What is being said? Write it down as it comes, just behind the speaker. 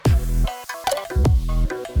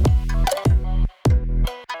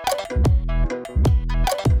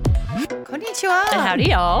all. And howdy,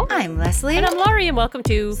 y'all. I'm Leslie. And I'm Laurie, and welcome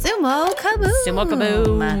to Sumo Kaboom. Sumo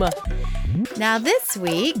Kaboom. Now, this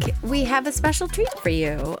week, we have a special treat for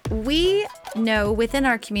you. We know within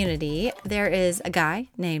our community, there is a guy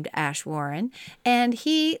named Ash Warren, and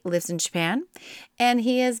he lives in Japan, and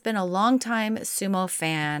he has been a longtime sumo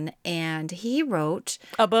fan, and he wrote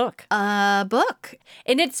A book.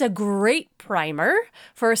 And it's a great primer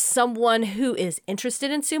for someone who is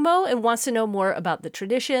interested in sumo and wants to know more about the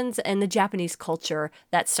traditions and the Japanese culture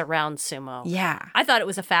that surrounds sumo. Yeah. I thought it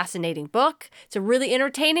was a fascinating book. It's a really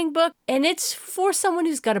entertaining book, and it's for someone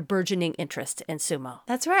who's got a burgeoning interest in sumo.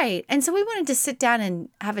 That's right. And so we wanted to sit down and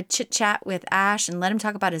have a chit chat with Ash and let him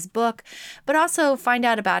talk about his book, but also find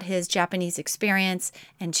out about his Japanese experience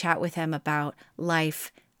and chat with him about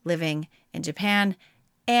life living in Japan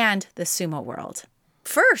and the sumo world.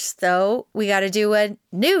 First, though, we got to do a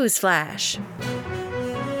news flash.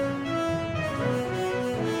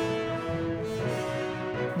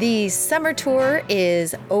 The summer tour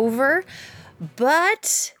is over,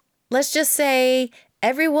 but let's just say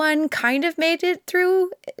everyone kind of made it through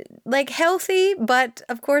healthy. But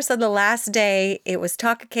of course, on the last day, it was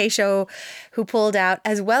Takakeisho who pulled out,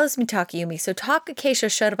 as well as Mitakeumi. So Takakeisho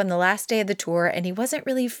showed up on the last day of the tour and he wasn't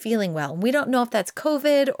really feeling well. We don't know if that's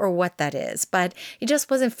COVID or what that is, but he just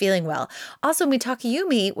wasn't feeling well. Also,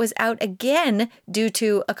 Mitakeumi was out again due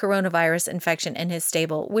to a coronavirus infection in his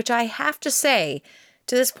stable, which I have to say,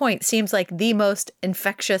 to this point, seems like the most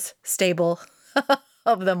infectious stable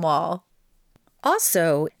of them all.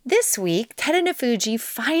 Also, this week, Terunofuji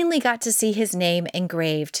finally got to see his name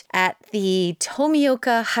engraved at the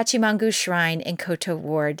Tomioka Hachimangu Shrine in Koto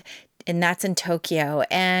Ward, and that's in Tokyo.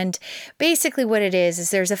 And basically what it is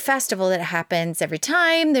there's a festival that happens every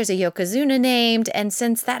time. There's a yokozuna named, and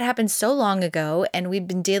since that happened so long ago, and we've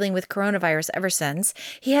been dealing with coronavirus ever since,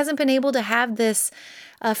 he hasn't been able to have this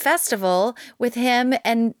festival with him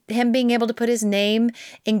and him being able to put his name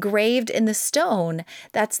engraved in the stone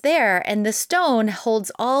that's there. And the stone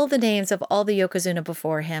holds all the names of all the yokozuna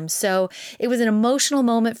before him. So it was an emotional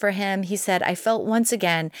moment for him. He said, I felt once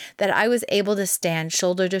again that I was able to stand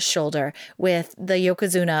shoulder to shoulder with the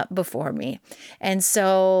yokozuna before me. And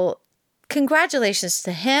so congratulations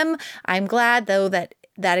to him. I'm glad, though, that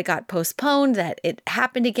it got postponed, that it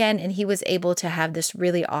happened again, and he was able to have this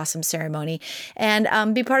really awesome ceremony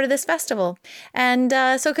and be part of this festival. And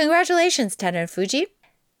so congratulations, Terunofuji.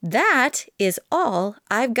 That is all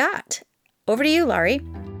I've got. Over to you, Laurie.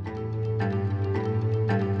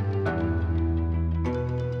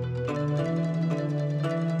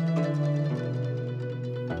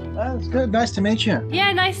 That's good. Nice to meet you.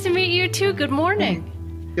 Yeah, nice to meet you too. Good morning.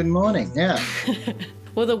 Good morning. Yeah.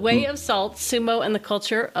 Well, The Way of Salt, Sumo and the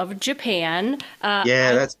Culture of Japan.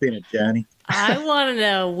 That's been a journey. I want to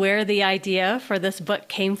know where the idea for this book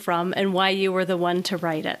came from and why you were the one to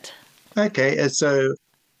write it. Okay, so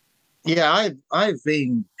I've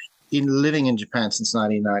been living in Japan since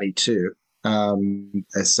 1992.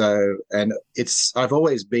 I've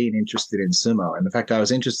always been interested in sumo. And in fact, I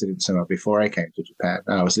was interested in sumo before I came to Japan.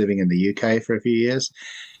 I was living in the UK for a few years,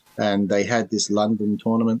 and they had this London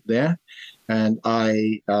tournament there. And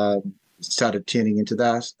I started tuning into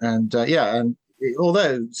that. And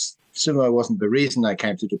although sumo wasn't the reason I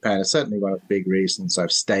came to Japan, it's certainly one of the big reasons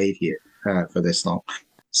I've stayed here for this long.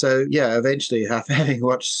 So, eventually, having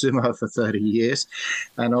watched sumo for 30 years,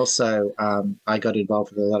 and also I got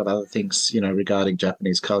involved with a lot of other things, regarding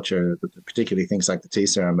Japanese culture, particularly things like the tea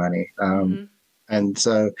ceremony. And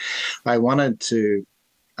so I wanted to,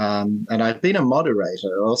 and I've been a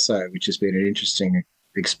moderator also, which has been an interesting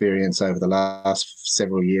experience over the last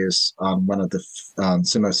several years on one of the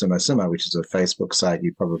Sumo, which is a Facebook site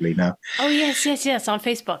you probably know. Oh, yes, on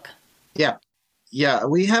Facebook. Yeah,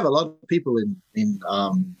 we have a lot of people in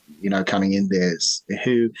coming in there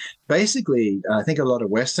who basically, I think a lot of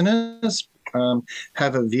Westerners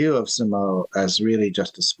have a view of sumo as really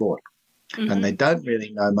just a sport. Mm-hmm. And they don't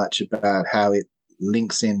really know much about how it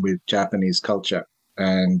links in with Japanese culture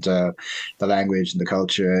and the language and the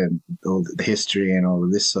culture and all the history and all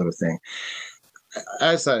of this sort of thing.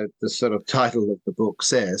 As the sort of title of the book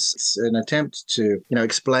says, it's an attempt to,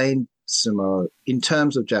 explain sumo in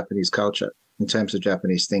terms of Japanese culture, in terms of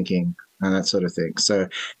Japanese thinking and that sort of thing. So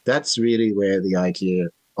that's really where the idea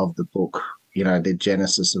of the book, the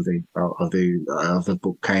genesis of the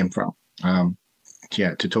book came from.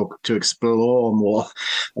 To explore more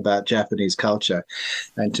about Japanese culture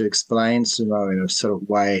and to explain sumo in a sort of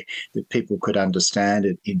way that people could understand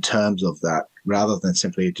it in terms of that, rather than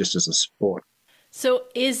simply just as a sport. So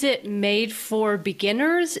is it made for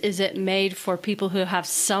beginners? Is it made for people who have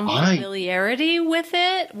some I familiarity with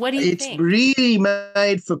it? What do you It's think? really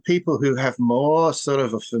made for people who have more sort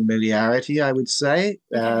of a familiarity, I would say,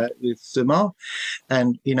 Okay. with sumo.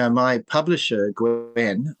 And, my publisher,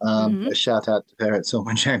 Gwen, Mm-hmm. a shout out to her at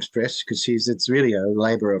Silman James Press, because it's really a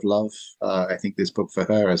labor of love, I think, this book for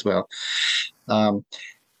her as well. Um,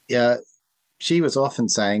 yeah, she was often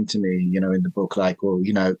saying to me, in the book, like, well,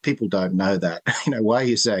 people don't know that. Why are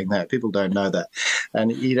you saying that? People don't know that.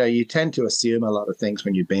 And, you tend to assume a lot of things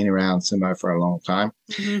when you've been around sumo for a long time.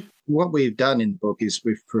 Mm-hmm. What we've done in the book is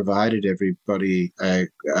we've provided everybody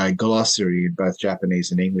a glossary in both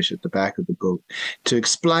Japanese and English at the back of the book to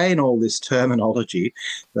explain all this terminology,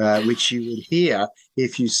 which you would hear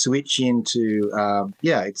if you switch into,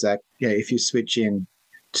 if you switch in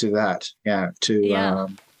to that, to Yeah.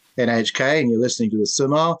 NHK and you're listening to the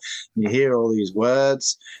sumo, and you hear all these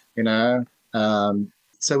words, you know.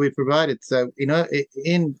 So we provided,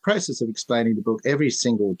 in process of explaining the book, every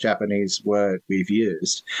single Japanese word we've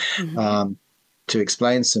used Mm-hmm. um, to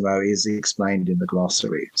explain sumo is explained in the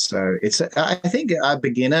glossary. So I think a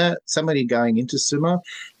beginner, somebody going into sumo,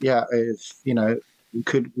 if,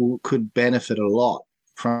 could benefit a lot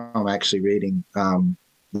from actually reading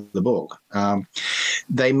the book.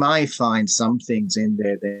 They may find some things in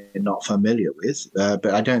there they're not familiar with, but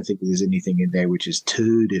I don't think there's anything in there which is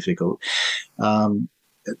too difficult. Um,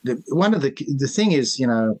 the thing is,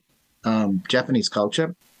 Japanese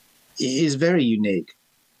culture is very unique.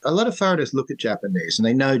 A lot of foreigners look at Japanese and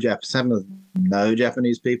they know some of them know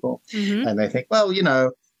Japanese people, Mm-hmm. and they think, well,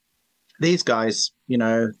 these guys,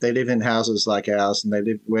 they live in houses like ours and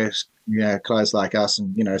they wear clothes like us,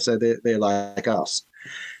 and so they're like us.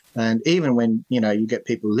 And even when, you get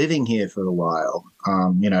people living here for a while,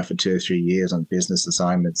 for 2 or 3 years on business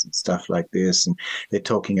assignments and stuff like this, and they're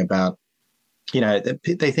talking about,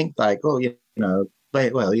 they think like, oh, well,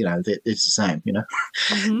 it's the same,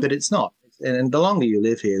 Mm-hmm. but it's not. And the longer you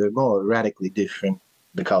live here, the more radically different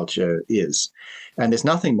the culture is. And there's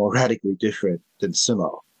nothing more radically different than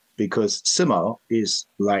sumo, because sumo is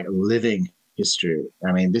like living history.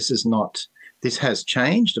 I mean, this has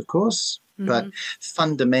changed, of course, but Mm-hmm.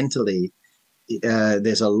 fundamentally,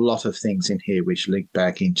 there's a lot of things in here which link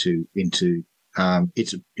back into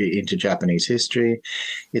Japanese history.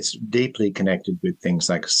 It's deeply connected with things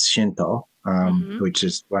like Shinto, Mm-hmm. which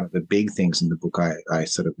is one of the big things in the book I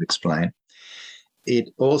sort of explain. It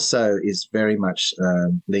also is very much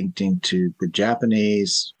linked into the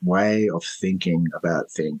Japanese way of thinking about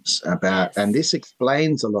things. And Yes. this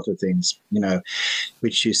explains a lot of things,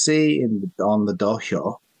 which you see on the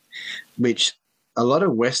dohyo, which a lot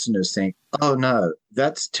of Westerners think, oh no,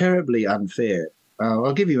 that's terribly unfair.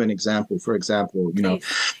 I'll give you an example. For example, Please.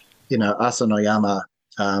 Asanoyama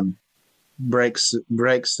breaks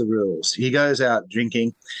the rules. He goes out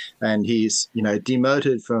drinking, and he's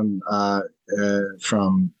demoted from well,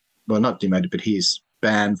 not demoted, but he's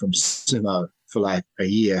banned from sumo for like a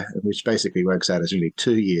year, which basically works out as really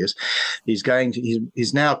 2 years.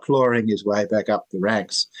 He's now clawing his way back up the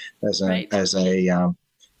ranks Right.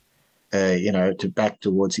 to back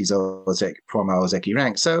towards his former Ozeki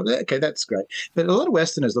rank. So, okay, that's great. But a lot of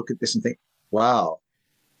Westerners look at this and think, wow,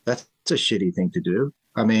 that's a shitty thing to do.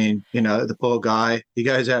 I mean, the poor guy, he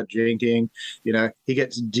goes out drinking, he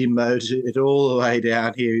gets demoted all the way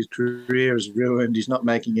down here. His career is ruined. He's not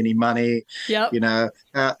making any money. Yep.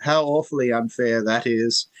 How awfully unfair that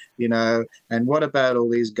is, and what about all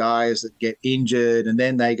these guys that get injured and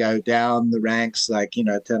then they go down the ranks, like,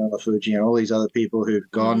 Tenoma Fuji and all these other people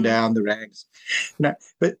who've gone Mm-hmm. down the ranks,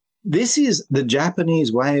 but this is the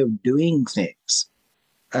Japanese way of doing things.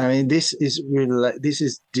 I mean, this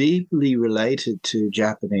is deeply related to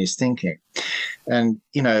Japanese thinking. And,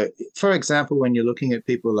 for example, when you're looking at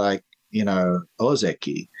people like,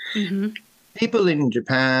 Ozeki, Mm-hmm. people in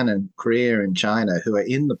Japan and Korea and China who are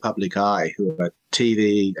in the public eye, who are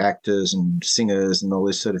TV actors and singers and all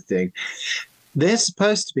this sort of thing, they're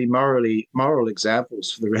supposed to be moral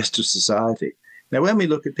examples for the rest of society. Now, when we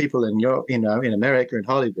look at people in America and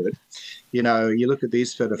Hollywood, you look at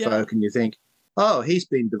these sort of Yeah. folk and you think, oh, he's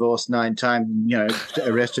been divorced 9 times,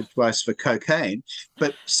 arrested twice for cocaine,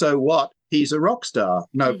 but so what? He's a rock star,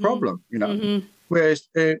 no Mm-hmm. problem. Mm-hmm. Whereas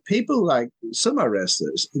people like sumo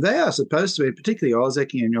wrestlers, they are supposed to be, particularly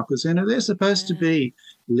Ozeki and Yokozuna, they're supposed to be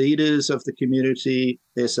leaders of the community.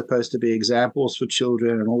 They're supposed to be examples for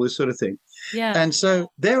children and all this sort of thing. Yeah. And so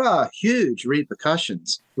there are huge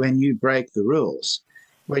repercussions when you break the rules.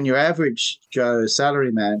 When your average Joe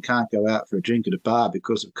salaryman can't go out for a drink at a bar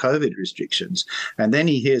because of COVID restrictions, and then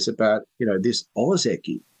he hears about, this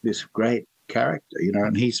Ozeki, this great character,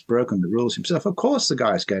 and he's broken the rules himself. Of course, they're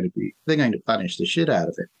going to punish the shit out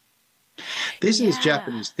of him. This is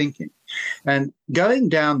Japanese thinking. And going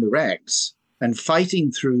down the ranks and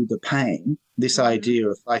fighting through the pain, this idea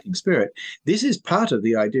of fighting spirit, this is part of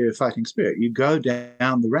the idea of fighting spirit. You go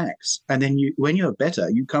down the ranks, and then when you're better,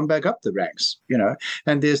 you come back up the ranks,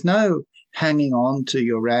 and there's no hanging on to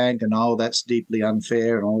your rank and, oh, that's deeply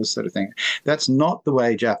unfair and all this sort of thing. That's not the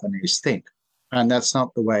way Japanese think. And that's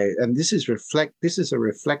not the way, and this is a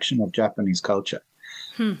reflection of Japanese culture.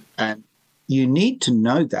 And you need to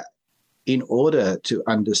know that in order to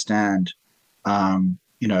understand,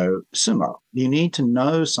 sumo. You need to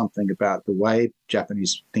know something about the way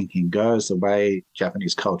Japanese thinking goes, the way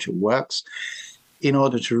Japanese culture works, in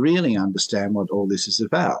order to really understand what all this is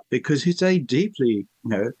about. Because it's a deeply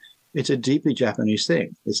Japanese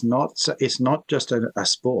thing. It's not just a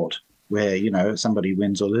sport where, somebody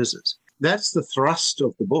wins or loses. That's the thrust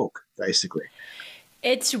of the book, basically.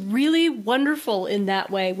 It's really wonderful in that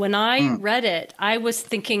way. When I read it, I was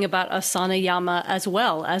thinking about Asano Yama as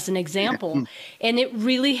well as an example. And it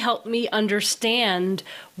really helped me understand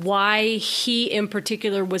why he in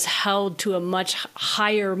particular was held to a much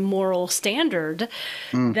higher moral standard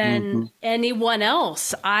than anyone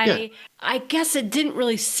else. I guess it didn't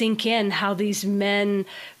really sink in how these men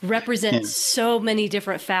represent so many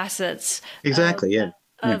different facets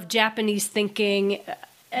of Japanese thinking.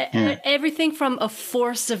 Everything from a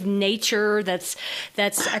force of nature that's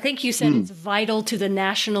I think you said it's vital to the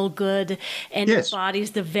national good and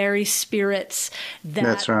embodies the very spirits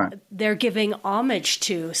that they're giving homage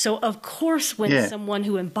to. So of course when someone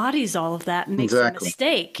who embodies all of that makes a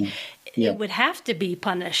mistake, it would have to be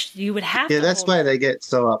punished. You would have to. Yeah, that's why they get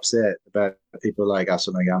so upset about people like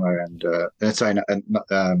Asano Yama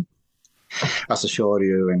and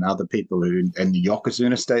Asashoryu and other people who, in the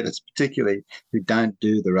Yokozuna status particularly, who don't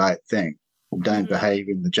do the right thing, who don't behave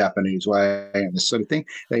in the Japanese way and this sort of thing.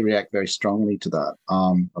 They react very strongly to that,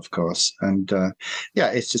 of course. And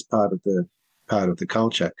it's just part of the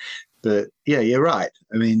culture. But yeah, you're right.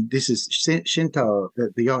 I mean, this is Shinto,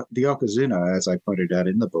 the Yokozuna, as I pointed out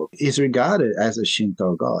in the book, is regarded as a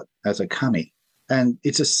Shinto god, as a kami. And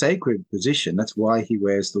it's a sacred position. That's why he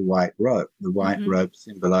wears the white robe. The white robe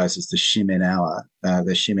symbolizes the Shimenawa.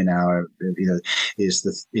 The Shimenawa is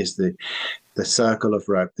the circle of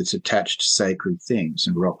rope that's attached to sacred things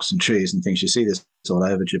and rocks and trees and things. You see this all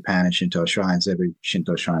over Japan in Shinto shrines. Every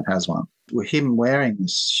Shinto shrine has one. With him wearing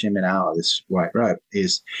this Shimenawa, this white robe,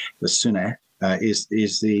 is the Sune, is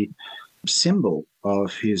the symbol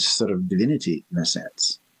of his sort of divinity in a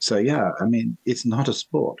sense. So, I mean, it's not a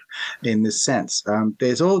sport in this sense.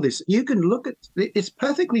 There's all this. You can look at it's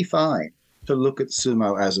perfectly fine to look at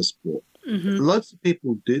sumo as a sport. Lots of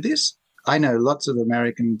people do this. I know lots of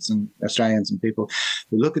Americans and Australians and people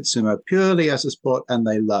who look at sumo purely as a sport and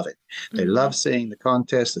they love it. They love seeing the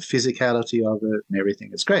contest, the physicality of it and everything.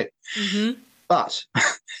 It's great. But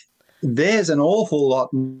there's an awful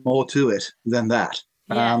lot more to it than that.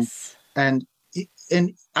 Yes. And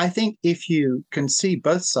I think if you can see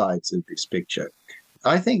both sides of this picture,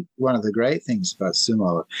 I think one of the great things about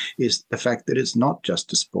sumo is the fact that it's not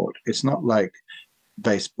just a sport. It's not like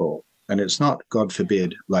baseball, and it's not, God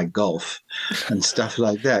forbid, like golf and stuff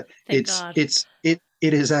like that. It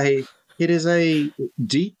is a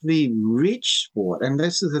deeply rich sport, and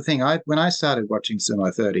this is the thing. When I started watching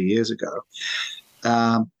sumo 30 years ago,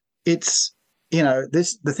 it's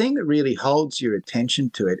the thing that really holds your attention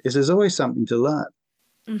to it is there's always something to learn.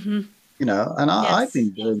 I've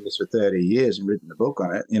been doing this for 30 years and written a book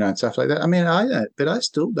on it, and stuff like that. I mean, but I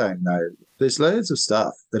still don't know. There's loads of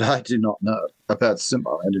stuff that I do not know about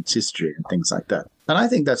sumo and its history and things like that. And I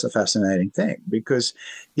think that's a fascinating thing because,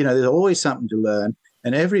 there's always something to learn,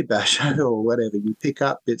 and every basho or whatever, you pick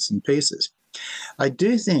up bits and pieces. I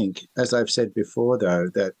do think, as I've said before, though,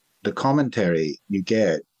 that the commentary you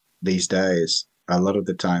get these days, a lot of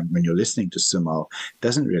the time when you're listening to sumo,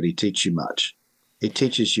 doesn't really teach you much. It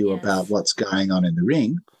teaches you about what's going on in the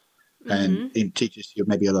ring, and it teaches you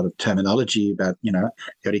maybe a lot of terminology about,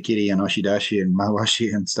 yorikiri and oshidashi and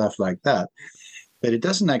mawashi and stuff like that. But it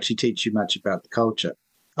doesn't actually teach you much about the culture.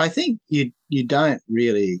 I think you don't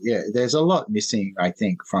really, there's a lot missing, I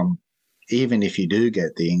think, from even if you do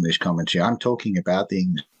get the English commentary. I'm talking about the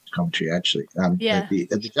English commentary, actually.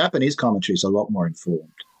 The Japanese commentary is a lot more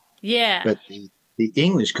informed. Yeah. But the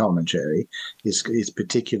English commentary is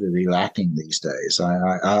particularly lacking these days.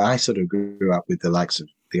 I sort of grew up with the likes of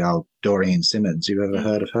the old Doreen Simmons. You ever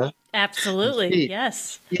heard of her? Absolutely,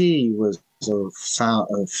 yes. She was a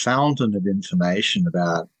fountain of information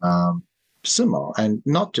about sumo, and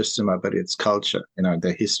not just sumo, but its culture,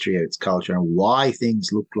 the history of its culture and why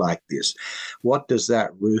things look like this. What does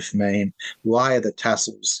that roof mean? Why are the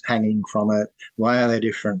tassels hanging from it? Why are they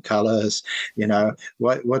different colors?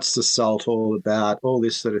 What's the salt all about? All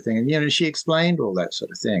this sort of thing. And, she explained all that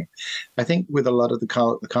sort of thing. I think with a lot of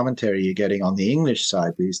the commentary you're getting on the English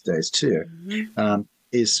side these days too,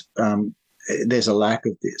 there's a lack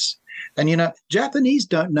of this. And, Japanese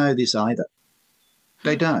don't know this either.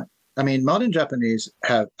 They don't. I mean, modern Japanese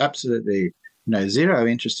have absolutely zero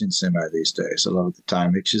interest in sumo these days. A lot of the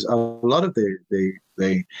time, which is a lot of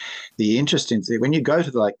the interest in when you go to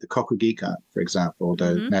the Kokugikan, for example,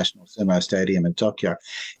 the National Sumo Stadium in Tokyo,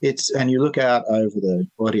 and you look out over the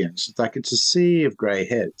audience, it's a sea of grey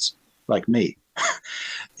heads like me.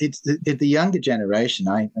 It's the younger generation.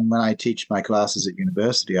 And when I teach my classes at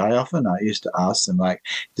university, I used to ask them,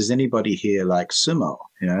 does anybody here like sumo?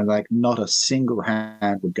 Not a single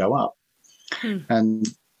hand would go up. And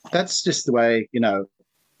that's just the way, it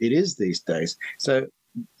is these days. So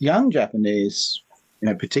young Japanese,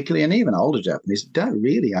 particularly, and even older Japanese, don't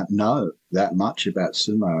really know that much about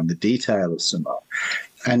sumo and the detail of sumo.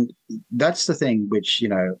 And that's the thing which,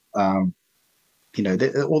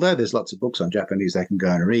 although there's lots of books on Japanese they can go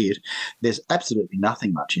and read, there's absolutely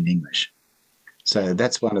nothing much in English. So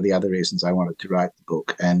that's one of the other reasons I wanted to write the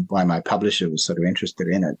book, and why my publisher was sort of interested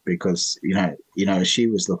in it, because, she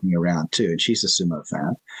was looking around too, and she's a sumo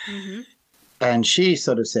fan. And she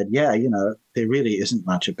sort of said, there really isn't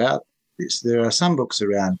much about this. There are some books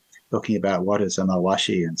around talking about what is a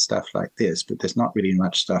mawashi and stuff like this, but there's not really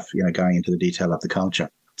much stuff, going into the detail of the culture.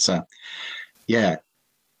 So, yeah.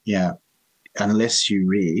 Unless you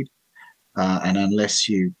read and unless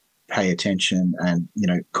you pay attention and,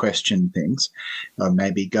 question things, or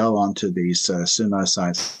maybe go onto these sumo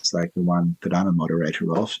sites like the one that I'm a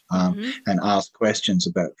moderator of, and ask questions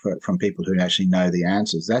from people who actually know the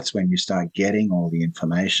answers. That's when you start getting all the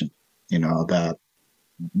information, about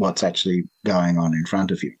what's actually going on in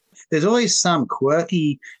front of you. There's always some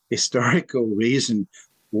quirky historical reason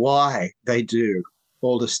why they do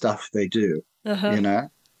all the stuff they do,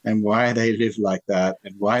 and why they live like that,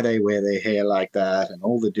 and why they wear their hair like that, and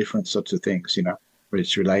all the different sorts of things,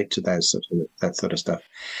 which relate to that sort of stuff.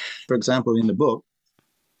 For example, in the book,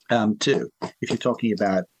 too, if you're talking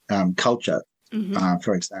about culture,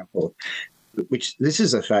 for example, which this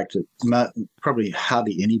is a fact that probably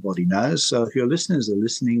hardly anybody knows. So if your listeners are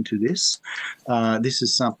listening to this, this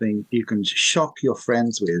is something you can shock your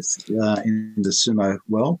friends with in the sumo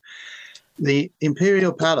world. The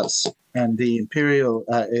Imperial Palace and the Imperial,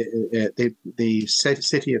 the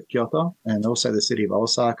city of Kyoto and also the city of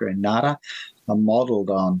Osaka and Nara are modeled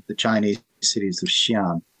on the Chinese cities of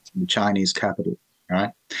Xi'an, the Chinese capital,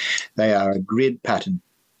 right? They are a grid pattern,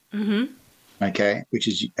 okay, which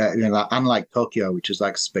is, unlike Tokyo, which is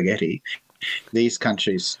like spaghetti, these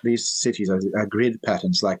cities are grid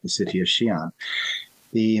patterns like the city of Xi'an.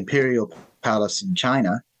 The Imperial Palace in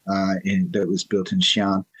China, that was built in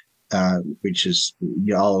Xi'an, which is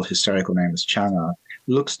the old historical name is Chang'an,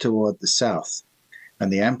 looks toward the south. And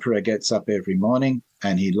the emperor gets up every morning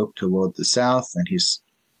and he looked toward the south, and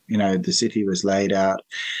the city was laid out.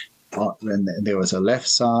 And there was a left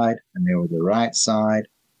side and there was a right side.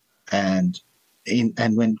 And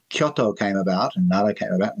when Kyoto came about and Nara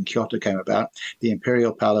came about and Kyoto came about, the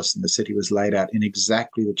imperial palace and the city was laid out in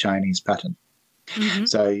exactly the Chinese pattern.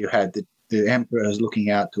 So you had the emperors looking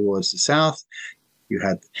out towards the south. You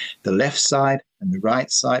had the left side and the right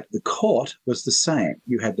side. The court was the same.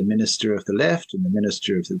 You had the minister of the left and the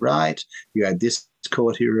minister of the right. You had this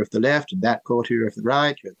courtier of the left and that courtier of the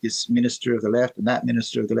right. You had this minister of the left and that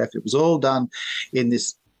minister of the left. It was all done in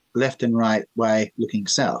this left and right way looking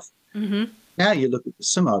south. Now you look at the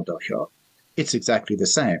sumo dohyo. It's exactly the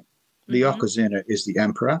same. The yokozuna is the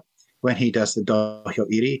emperor. When he does the dohyo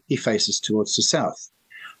iri, he faces towards the south.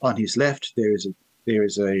 On his left, there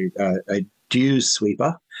is a dew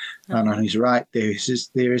sweeper, and on his right there is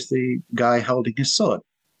the guy holding his sword,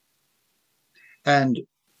 and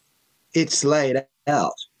it's laid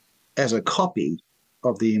out as a copy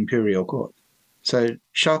of the imperial court. So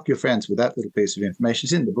shock your friends with that little piece of information.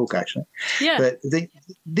 It's in the book, actually. Yeah. But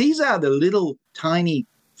these are the little tiny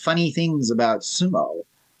funny things about sumo.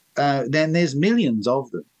 Then there's millions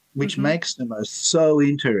of them, which makes sumo so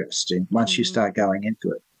interesting once you start going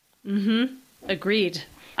into it. Agreed.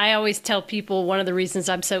 I always tell people one of the reasons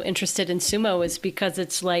I'm so interested in sumo is because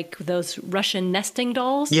it's like those Russian nesting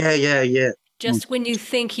dolls. Yeah. Just when you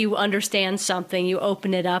think you understand something, you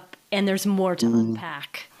open it up and there's more to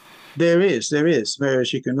unpack. There is.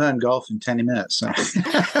 Whereas you can learn golf in 10 minutes. So.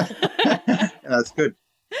 That's good.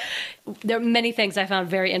 there are many things I found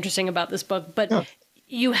very interesting about this book, but Yeah.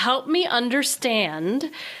 you help me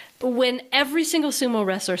understand when every single sumo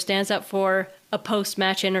wrestler stands up for a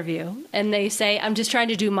post-match interview and they say, I'm just trying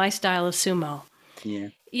to do my style of sumo. Yeah.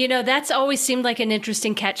 You know, that's always seemed like an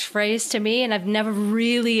interesting catchphrase to me, and I've never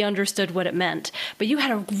really understood what it meant. But you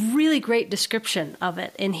had a really great description of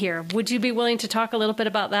it in here. Would you be willing to talk a little bit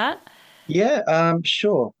about that? Yeah,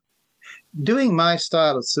 sure. Doing my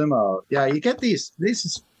style of sumo, yeah, you get these. This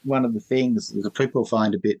is one of the things that people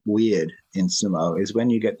find a bit weird in sumo is when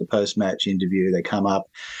you get the post-match interview, they come up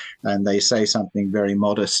and they say something very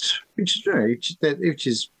modest, which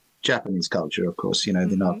is Japanese culture, of course. They're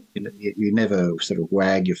not. You never sort of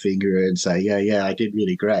wag your finger and say, "Yeah, I did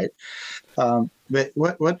really great." But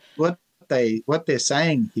what they're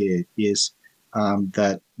saying here is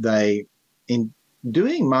that they, in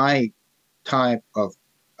doing my type of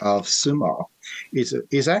sumo,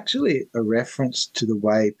 is actually a reference to the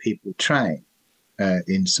way people train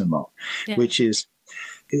in sumo, which is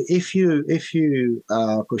if you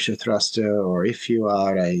push a thruster or if you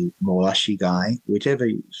are a moashi guy, whichever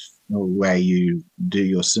way you do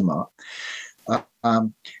your sumo,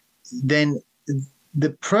 then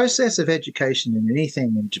the process of education in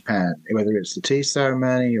anything in Japan, whether it's the tea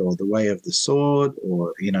ceremony or the way of the sword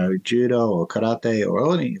or judo or karate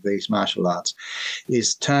or any of these martial arts,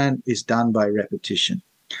 is done by repetition.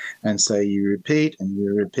 And so you repeat and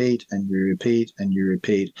you repeat and you repeat and you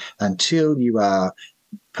repeat until you are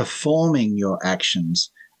performing your actions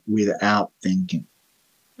without thinking.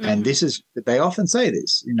 And this is, they often say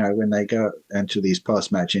this, when they go into these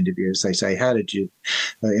post-match interviews, they say, how did you,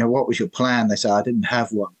 what was your plan? They say, I didn't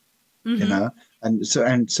have one, And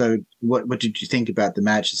so what did you think about the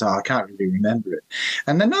match? They say, I can't really remember it.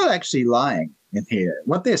 And they're not actually lying in here.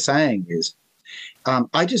 What they're saying is,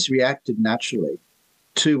 I just reacted naturally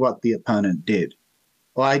to what the opponent did.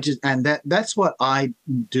 That's what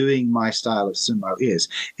doing my style of sumo is.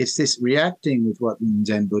 It's this reacting with what in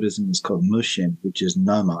Zen Buddhism is called mushin, which is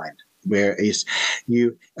no mind,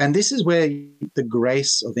 and this is where the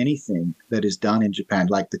grace of anything that is done in Japan,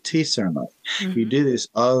 like the tea ceremony, you do this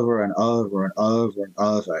over and over and over and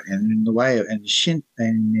over, and in the way of and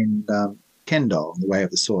in kendo, the way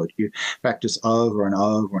of the sword, you practice over and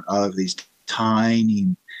over and over these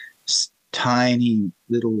tiny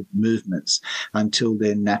little movements until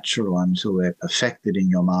they're natural, until they're perfected in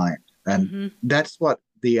your mind. And that's what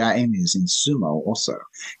the aim is in sumo also,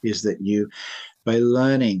 is that you, by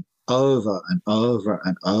learning over and over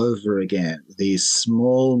and over again these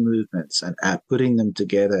small movements and putting them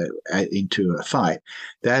together into a fight,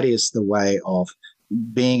 that is the way of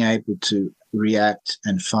being able to react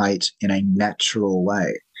and fight in a natural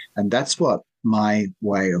way. And that's what my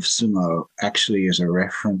way of sumo actually is a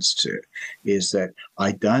reference to, is that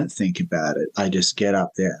I don't think about it. I just get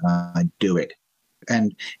up there and I do it.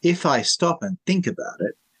 And if I stop and think about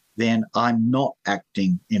it, then I'm not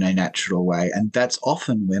acting in a natural way. And that's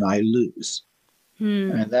often when I lose.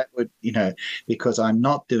 And that would, because I'm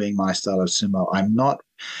not doing my style of sumo, I'm not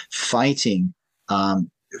fighting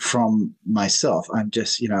from myself. I'm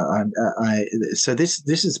just, so this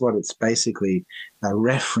is what it's basically a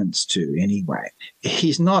reference to anyway.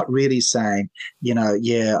 He's not really saying,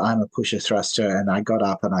 I'm a pusher thruster and I got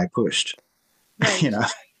up and I pushed, Right.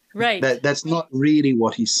 Right. That's not really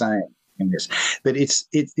what he's saying in this, but it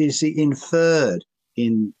is inferred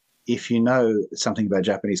in, if you know something about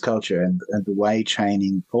Japanese culture and the way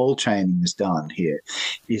all training is done here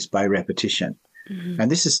is by repetition.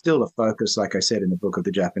 And this is still a focus, like I said, in the book, of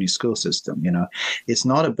the Japanese school system. It's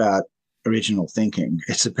not about original thinking.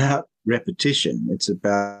 It's about repetition. It's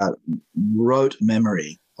about rote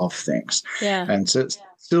memory of things. Yeah. And so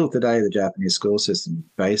still today, the Japanese school system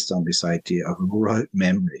is based on this idea of rote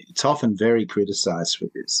memory. It's often very criticized for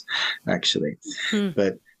this, actually.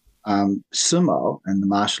 But sumo and the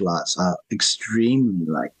martial arts are extremely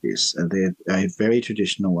like this. They're a very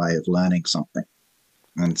traditional way of learning something.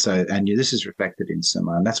 And so, this is reflected in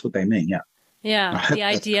sumo, and that's what they mean, yeah. Yeah, the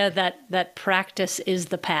idea that practice is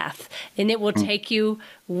the path, and it will take you,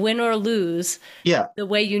 win or lose, the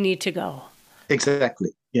way you need to go. Exactly.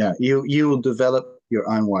 Yeah, you will develop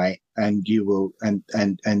your own way, and you will and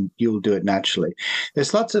you'll do it naturally.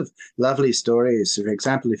 There's lots of lovely stories. For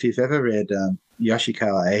example, if you've ever read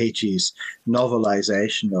Yoshikawa Eiichi's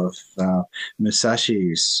novelization of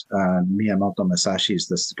Musashi's Miyamoto Musashi's,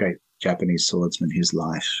 this great Japanese swordsman, his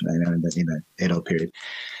life, in the Edo period.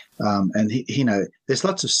 And he there's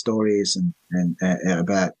lots of stories and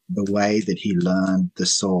about the way that he learned the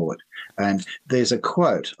sword. And there's a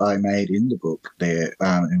quote I made in the book there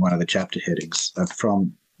in one of the chapter headings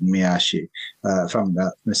from Miyashi, from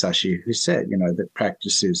Musashi, who said, that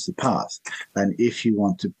practice is the path. And if you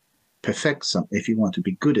want to perfect something, if you want to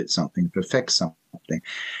be good at something, perfect something,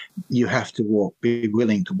 you have to be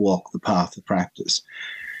willing to walk the path of practice.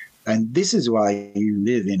 And this is why you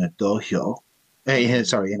live in a dohyo, in a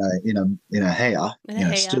heya,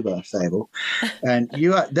 stuba stable, and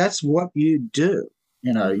that's what you do.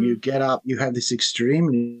 You get up, you have this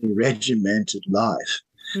extremely regimented life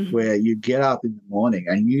where you get up in the morning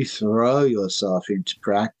and you throw yourself into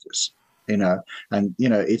practice.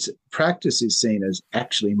 It's practice is seen as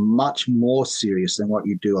actually much more serious than what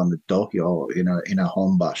you do on the dohyo, in a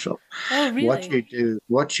honbasho. Oh, really?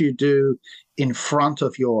 What you do in front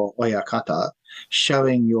of your oyakata,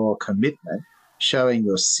 showing your commitment, showing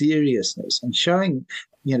your seriousness, and showing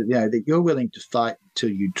that you're willing to fight until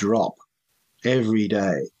you drop every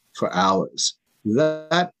day for hours.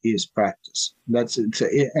 That is practice. It's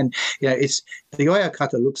the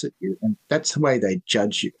oyakata looks at you, and that's the way they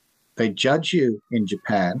judge you. They judge you in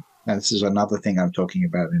Japan, and this is another thing I'm talking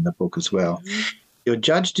about in the book as well. You're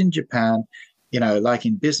judged in Japan, like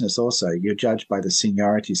in business also, you're judged by the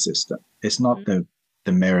seniority system. It's not the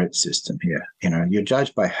merit system here. You're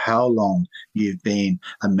judged by how long you've been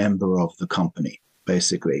a member of the company,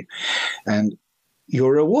 basically. And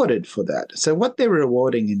you're rewarded for that. So what they're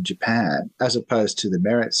rewarding in Japan, as opposed to the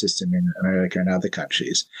merit system in America and other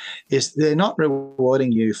countries, is they're not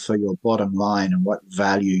rewarding you for your bottom line and what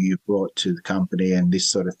value you brought to the company and this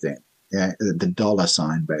sort of thing. The dollar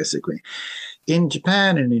sign, basically. In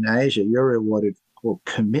Japan and in Asia, you're rewarded for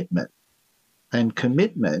commitment. And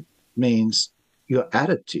commitment means your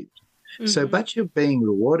attitude. So what you're being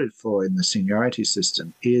rewarded for in the seniority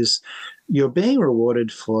system is you're being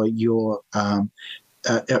rewarded for your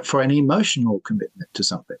for an emotional commitment to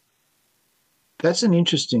something. That's an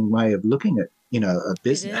interesting way of looking at a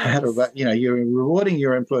business. You're rewarding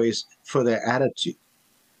your employees for their attitude,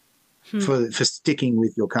 for sticking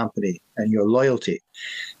with your company and your loyalty.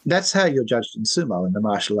 That's how you're judged in sumo and the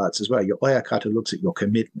martial arts as well. Your oyakata looks at your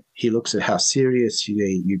commitment. He looks at how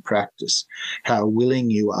seriously you practice, how willing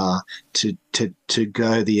you are to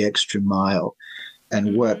go the extra mile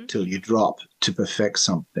and work till you drop to perfect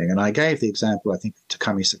something. And I gave the example, I think, to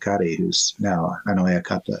Kami Sakari, who's now an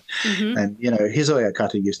oyakata. And, his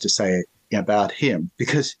oyakata used to say about him,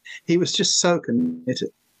 because he was just so committed.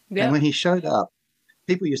 Yeah. And when he showed up,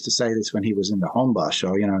 people used to say this when he was in the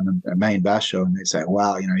honbasho, in the main basho, and they'd say,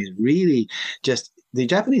 wow, he's really just, the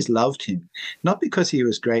Japanese loved him, not because he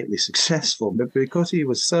was greatly successful, but because he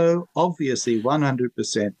was so obviously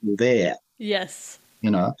 100% there. Yes.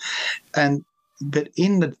 But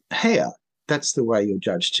in the heya, that's the way you're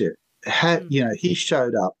judged too. He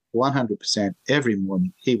showed up 100% every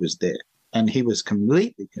morning. He was there, and he was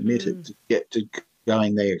completely committed to get to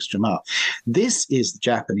going the extra mile. This is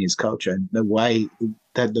Japanese culture, and the way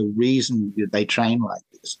that the reason they train like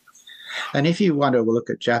this. And if you want to look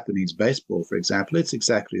at Japanese baseball, for example, it's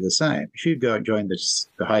exactly the same. If you go and join the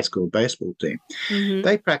high school baseball team,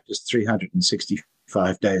 they practice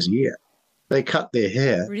 365 days a year. They cut their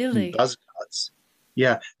hair in buzz cuts.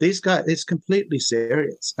 Yeah, these guys, it's completely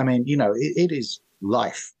serious. I mean, it is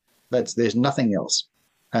life. There's nothing else.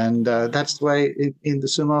 And that's the way in the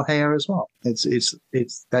sumo heya as well.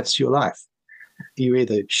 That's your life. You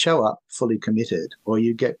either show up fully committed or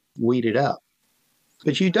you get weeded out.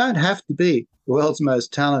 But you don't have to be the world's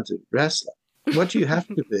most talented wrestler. What you have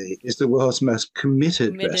to be is the world's most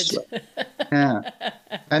committed wrestler. Yeah.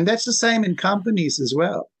 And that's the same in companies as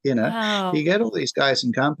well. Wow. You get all these guys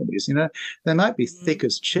in companies, they might be thick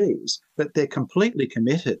as cheese, but they're completely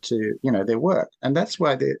committed to, their work. And that's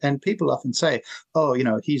why and people often say, oh,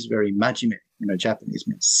 he's very majime. Japanese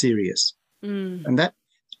means serious. And that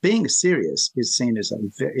being serious is seen as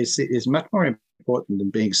is much more important than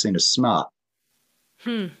being seen as smart.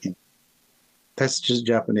 That's just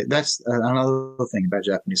Japanese. That's another thing about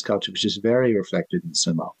Japanese culture, which is very reflected in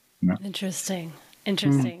sumo.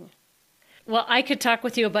 Interesting. Well, I could talk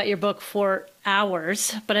with you about your book for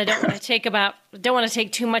hours, but I don't want to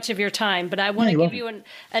take too much of your time. But I want to give you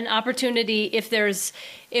an opportunity if there's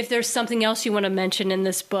something else you want to mention in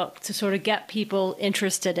this book to sort of get people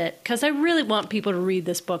interested in it, because I really want people to read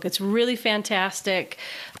this book. It's really fantastic.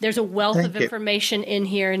 There's a wealth of information in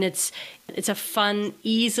here, and it's a fun,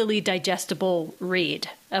 easily digestible read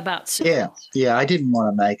about sumo. Yeah. I didn't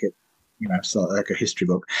want to make it, so like a history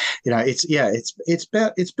book. It's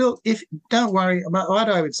built. Don't worry. What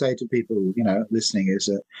I would say to people, listening is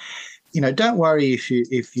that, don't worry if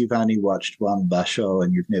you've only watched one basho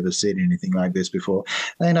and you've never seen anything like this before.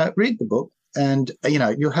 Read the book. and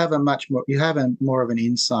you have a more of an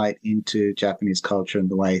insight into Japanese culture and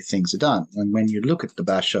the way things are done. And when you look at the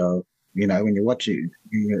basho, when you're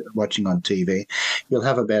watching on TV, you'll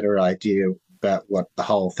have a better idea about what the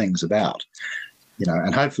whole thing's about.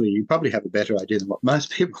 And hopefully you probably have a better idea than what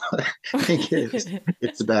most people think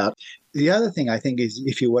it's about. The other thing I think is,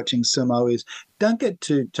 if you're watching sumo, is don't get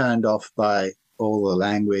too turned off by all the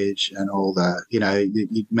language and all the,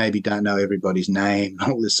 you maybe don't know everybody's name,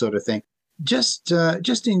 all this sort of thing. Just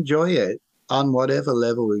enjoy it on whatever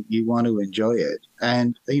level you want to enjoy it,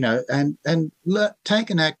 and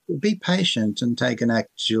be patient and take an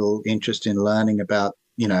actual interest in learning about,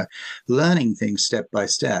 learning things step by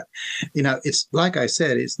step. It's like I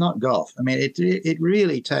said, it's not golf. I mean, it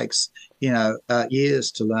really takes,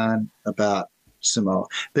 years to learn about sumo,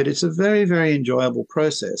 but it's a very, very enjoyable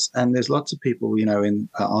process. And there's lots of people, in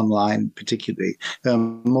online particularly, who are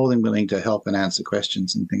more than willing to help and answer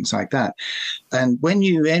questions and things like that. And when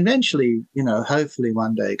you eventually, hopefully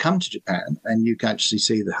one day come to Japan and you can actually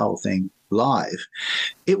see the whole thing live,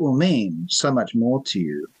 it will mean so much more to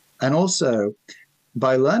you. And also,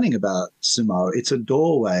 by learning about sumo, it's a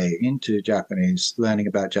doorway into learning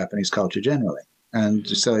about Japanese culture generally. And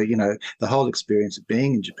so, the whole experience of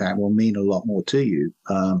being in Japan will mean a lot more to you,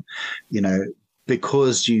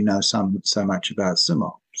 because you know so much about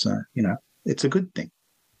sumo. So, it's a good thing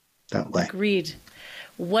that way. Agreed.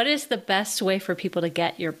 What is the best way for people to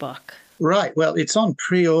get your book? Right. Well, it's on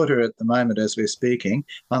pre-order at the moment as we're speaking.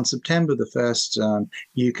 On September the 1st,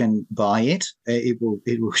 you can buy it. It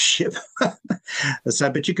will ship.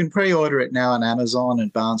 But you can pre-order it now on Amazon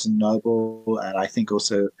and Barnes & Noble. And I think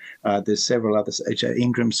also there's several others,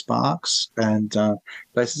 Ingram Sparks and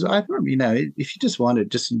places. I probably, if you just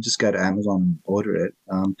wanted, just go to Amazon and order it.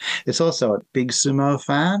 It's also a Big Sumo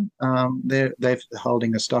Fan. They're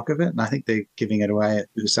holding a stock of it, and I think they're giving it away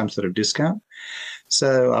at some sort of discount.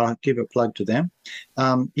 So I'll give a plug to them.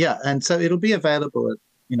 And so it'll be available at,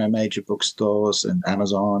 major bookstores and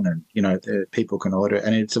Amazon, and, people can order it.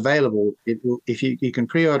 And it's available. If you can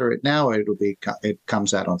pre-order it now, it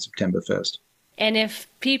comes out on September 1st. And if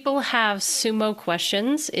people have sumo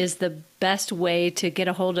questions, is the best way to get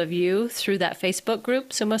a hold of you through that Facebook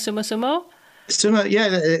group, Sumo, Sumo, Sumo? Sumo,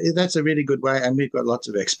 yeah, that's a really good way. And we've got lots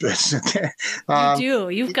of experts in there. You do.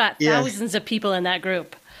 You've got thousands of people in that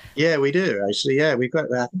group. Yeah, we do, actually. Yeah, I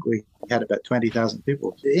think we had about 20,000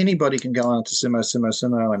 people. Anybody can go on to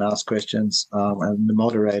Sumo and ask questions. And the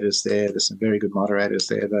moderators there's some very good moderators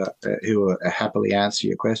there who will happily answer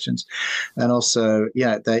your questions. And also,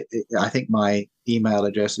 I think my email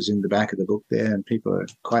address is in the back of the book there, and people are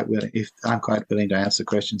quite willing, I'm quite willing to answer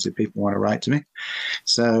questions if people want to write to me.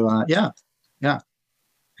 So, yeah.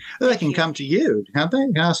 They can come to you, can't they?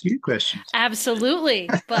 They can ask you questions. Absolutely.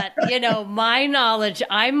 But, my knowledge,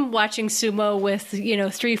 I'm watching sumo with,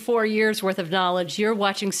 3-4 years worth of knowledge. You're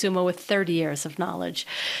watching sumo with 30 years of knowledge.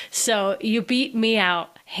 So you beat me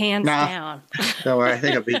out, hands down. Don't worry. I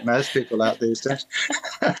think I beat most people out these days.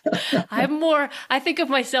 I think of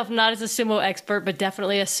myself not as a sumo expert, but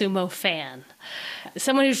definitely a sumo fan.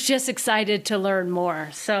 Someone who's just excited to learn more.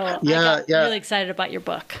 So I got really excited about your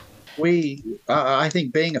book. I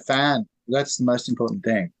think being a fan, that's the most important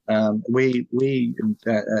thing. We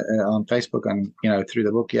on Facebook and through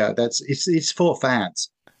the book, it's for fans,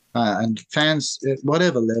 and fans at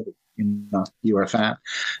whatever level you are a fan,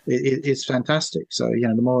 it's fantastic. So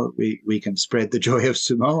the more we can spread the joy of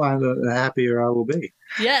sumo, the happier I will be.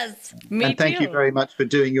 Yes, me and thank too. you very much for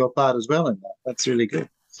doing your part as well in that. That's really good.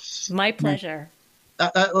 My pleasure.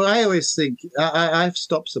 I always think I've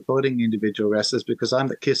stopped supporting individual wrestlers because I'm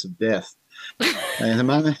the kiss of death. And the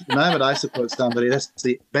moment I support somebody, that's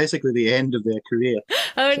basically the end of their career.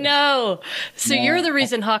 Oh, no. So you're the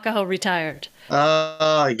reason Hakuho retired.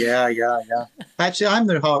 Oh, yeah. Actually,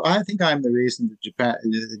 I think I'm the reason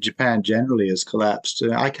that Japan generally has collapsed.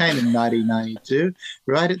 I came in 1992,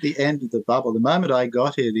 right at the end of the bubble. The moment I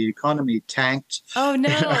got here, the economy tanked. Oh,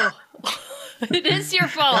 no. It is your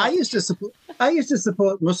fault. I used to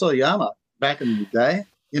support Musoyama back in the day.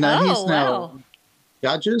 He's now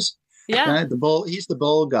judges. Yeah. He's the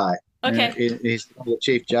ball guy. Okay. He's one of the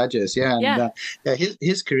chief judges. Yeah. And,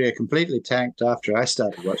 his career completely tanked after I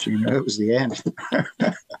started watching. It was the end.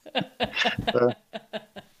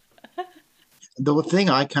 The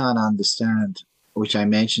thing I can't understand, which I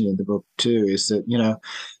mentioned in the book too, is that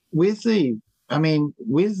with the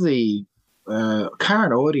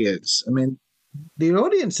current audience, the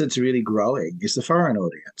audience that's really growing is the foreign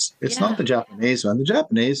audience. It's not the Japanese one. The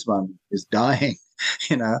Japanese one is dying,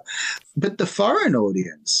 but the foreign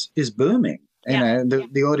audience is booming. You know,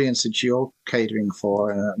 the audience that you're catering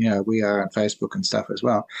for, you know, we are on Facebook and stuff as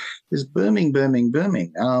well, is booming, booming,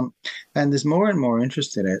 booming. And there's more and more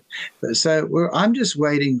interest in it. So I'm just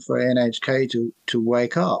waiting for NHK to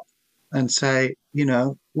wake up and say, you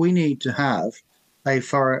know, we need to have a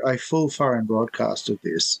full foreign broadcast of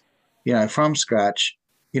this, you know, from scratch,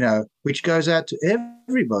 you know, which goes out to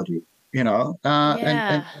everybody, you know,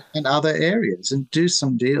 and other areas, and do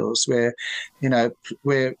some deals where, you know,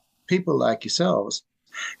 where people like yourselves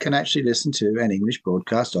can actually listen to an English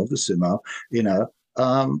broadcast of the sumo, you know,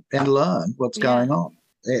 and learn what's going on.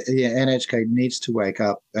 NHK needs to wake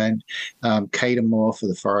up and cater more for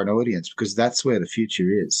the foreign audience, because that's where the future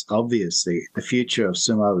is. Obviously, the future of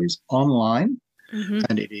sumo is online,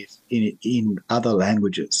 and it is in other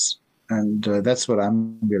languages. And that's what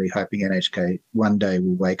I'm really hoping NHK one day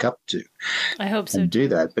will wake up to. I hope so. And do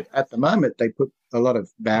that. But at the moment, they put a lot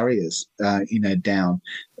of barriers, you know, down,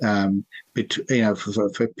 you know, for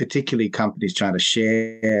particularly companies trying to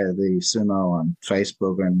share the sumo on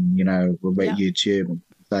Facebook and, you know, YouTube and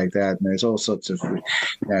like that. And there's all sorts of, you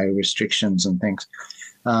know, restrictions and things,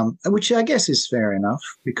 which I guess is fair enough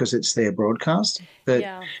because it's their broadcast. But,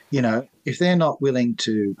 you know, if they're not willing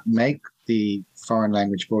to make the foreign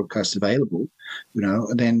language broadcast available, you know,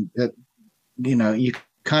 then, you know, you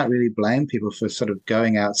can't really blame people for sort of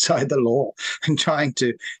going outside the law and trying to,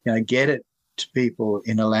 you know, get it to people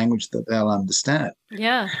in a language that they'll understand.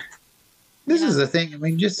 Yeah. This is the thing. I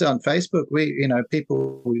mean, just on Facebook,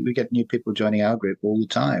 we get new people joining our group all the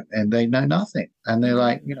time, and they know nothing. And they're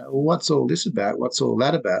like, you know, well, what's all this about? What's all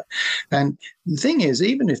that about? And the thing is,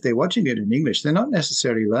 even if they're watching it in English, they're not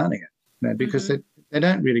necessarily learning it, you know, because they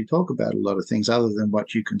don't really talk about a lot of things other than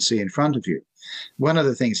what you can see in front of you. One of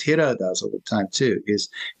the things Hiro does all the time too is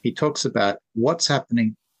he talks about what's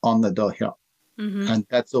happening on the dohyo, and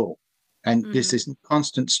that's all. And there's this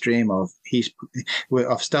constant stream of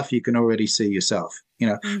stuff you can already see yourself. You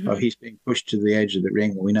know, oh, he's being pushed to the edge of the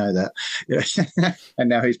ring. Well, we know that. And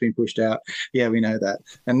now he's been pushed out. Yeah, we know that.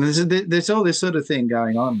 And there's all this sort of thing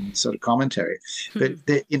going on, sort of commentary. But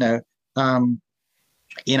you know,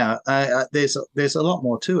 there's a lot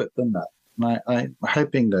more to it than that. And I'm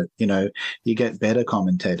hoping that, you know, you get better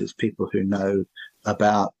commentators, people who know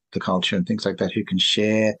about the culture and things like that, who can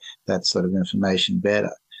share that sort of information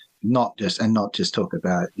better. Not just talk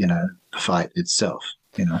about, you know, the fight itself,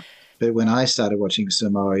 you know. But when I started watching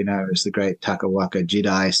sumo, you know, it was the great Takawaka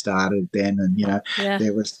Jidai started then, and, you know,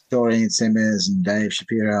 there was Dorian Simmers and Dave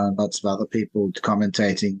Shapiro and lots of other people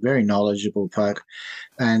commentating, very knowledgeable folk.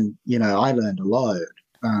 And, you know, I learned a lot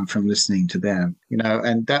from listening to them, you know,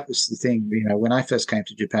 and that was the thing, you know, when I first came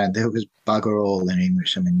to Japan, there was bugger all in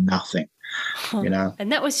English. I mean, nothing. You know, and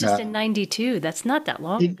that was just in '92. That's not that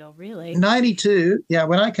long ago, really. '92, yeah.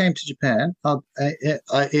 When I came to Japan,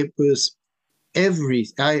 it was I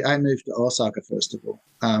moved to Osaka first of all.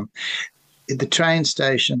 The train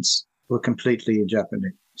stations were completely in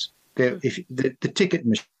Japanese. The ticket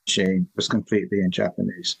machine was completely in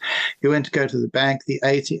Japanese. You went to go to the bank, the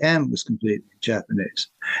ATM was completely in Japanese.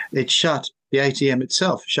 It shut. The ATM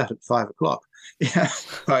itself shut at 5 o'clock.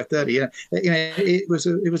 5:30. You know, it was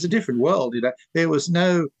a different world. You know, there was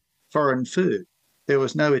no foreign food, there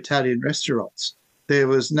was no Italian restaurants, there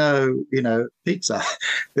was no, you know, pizza,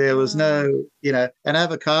 there was no, you know, an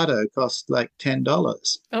avocado cost like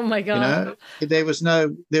 $10. Oh my God! You know, there was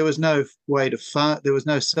no way to find. There was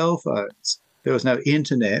no cell phones. There was no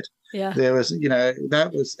internet. Yeah. There was, you know,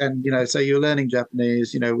 that was, and, you know, so you're learning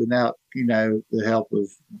Japanese, you know, without, you know, the help of,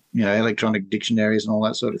 you know, electronic dictionaries and all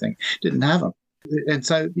that sort of thing. Didn't have them. And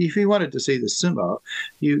so if you wanted to see the sumo,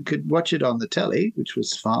 you could watch it on the telly, which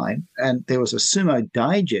was fine. And there was a sumo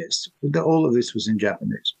digest. All of this was in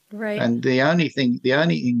Japanese. Right. And the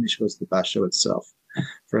only English was the basho itself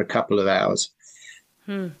for a couple of hours.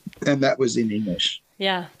 And that was in English.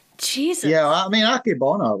 Yeah. Jesus. Yeah, I mean,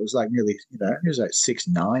 Akebono was like nearly, you know, he was like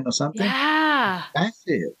 6'9" or something. Yeah.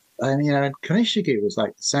 Massive. And, you know, Konishiki was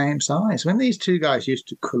like the same size. When these two guys used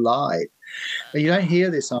to collide, you don't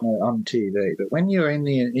hear this on TV, but when you're in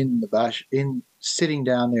the bash, sitting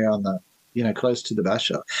down there on the, you know, close to the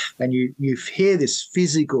basho, and you hear this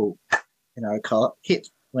physical, you know, hit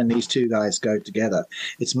when these two guys go together,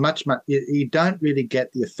 it's much you don't really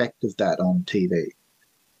get the effect of that on TV.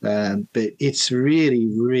 But it's really,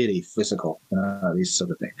 really physical, this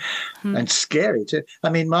sort of thing, and scary too. I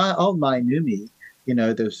mean, my old Mainumi, you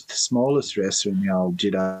know, the smallest wrestler in the old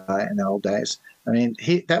Jidai in the old days. I mean,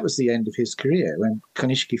 that was the end of his career when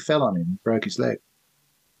Konishiki fell on him and broke his leg.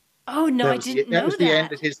 Oh no, I didn't know that. That was the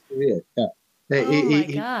end of his career. Yeah.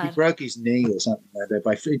 God. He broke his knee or something like that.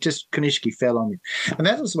 Konishiki fell on him, and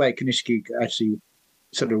that was the way Konishiki actually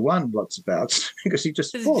sort of won lots of bouts because he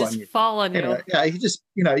just It's fall just on you. fall on you. Yeah, he just,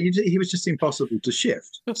 he was just impossible to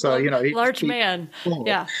shift. So, he Large man.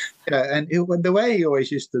 Yeah. And the way he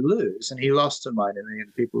always used to lose, and he lost to Mighty Lee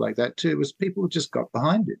and people like that too, was people just got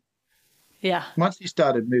behind him. Yeah. Once he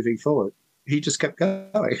started moving forward, he just kept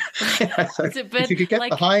going. So if you could get like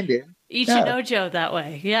behind him. Ichinojo that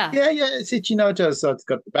way. Yeah. Yeah, it's Ichinojo, so it's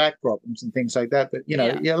got the back problems and things like that. But,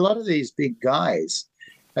 a lot of these big guys,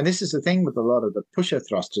 and this is the thing with a lot of the pusher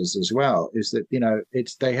thrusters as well, is that,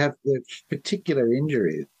 they have the particular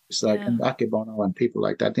injuries, like Akebono and people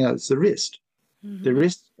like that. It's the wrist. Mm-hmm. The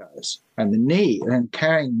wrist goes, and the knee, and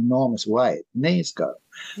carrying enormous weight, knees go.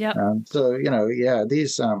 Yeah.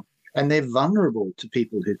 These and they're vulnerable to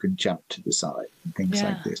people who can jump to the side and things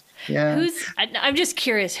like this. Yeah. I'm just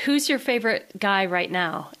curious, who's your favorite guy right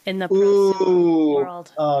now in the pro sumo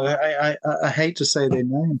world? Oh, I hate to say their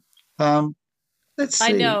name. Let's see.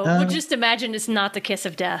 I know. We'll just imagine it's not the kiss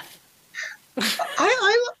of death.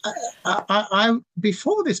 I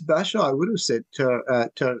before this basho, I would have said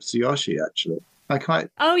Tsuyoshi, actually. I quite.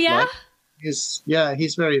 Oh yeah. He's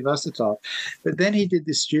very versatile, but then he did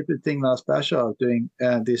this stupid thing last basho of doing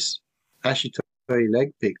this ashitori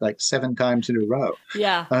leg pick like 7 times in a row.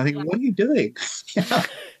 Yeah. And I think, what are you doing?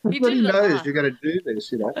 Everybody knows you're going to do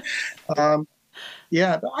this, But I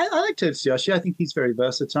like Tsuyoshi. I think he's very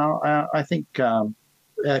versatile. I think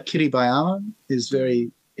Kiribayama is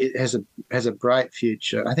has a bright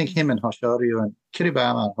future. I think him and Hoshoryu and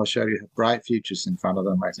Kiribayama and Hoshoryu have bright futures in front of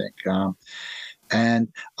them, I think. And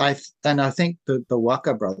I think the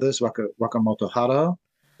Waka brothers, Wakamoto Haru,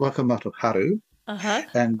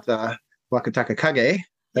 and Wakataka Kage,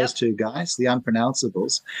 those two guys, the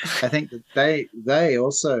unpronounceables, I think that they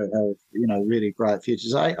also have really bright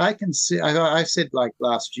futures. I can see. I said like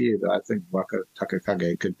last year that I think Wakataka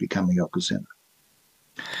Kage could become a yokozuna.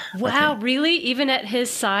 Wow, really? Even at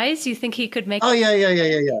his size, you think he could make? Oh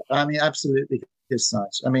yeah. I mean, absolutely his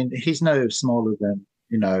size. I mean, he's no smaller than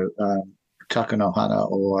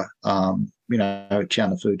Takanohana or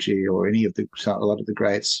Chianafuji or a lot of the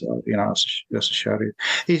greats. Yosashori.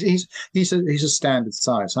 He's a standard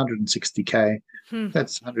size, 160K.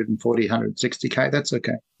 That's 140, 160K. That's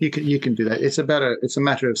okay. You can do that. It's a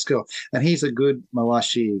matter of skill, and he's a good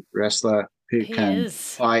Mawashi wrestler who can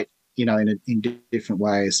fight. In different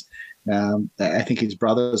ways. I think his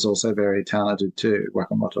brother is also very talented too,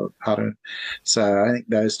 Wakamoto Haru. So I think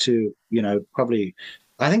those two, probably.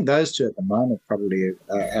 I think those two at the moment probably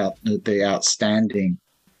are the outstanding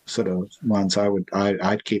sort of ones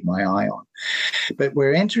I'd keep my eye on. But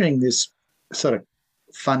we're entering this sort of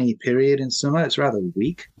funny period in sumo. It's rather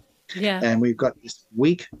weak. Yeah. And we've got this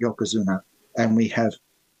weak yokozuna, and we have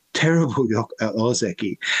terrible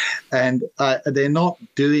ozeki, and they're not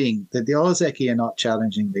doing the ozeki are not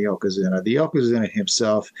challenging the yokozuna. The yokozuna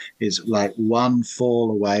himself is like one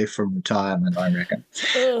fall away from retirement, I reckon.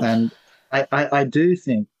 And I do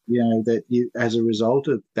think that as a result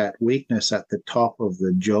of that weakness at the top of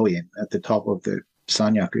the join, at the top of the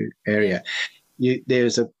sanyaku area,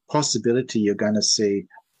 there's a possibility you're going to see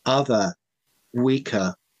other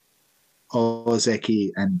weaker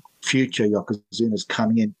ozeki and future yokozunas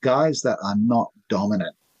coming in, guys that are not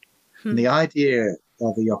dominant. And the idea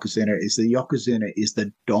of a yokozuna is the yokozuna is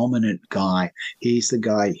the dominant guy. He's the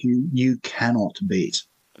guy who you cannot beat.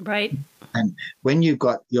 Right. And when you've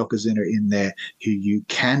got yokozuna in there who you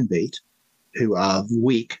can beat, who are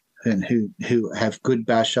weak and who have good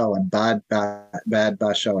basho and bad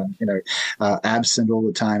basho and absent all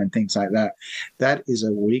the time and things like that, that is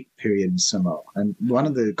a weak period in sumo. And one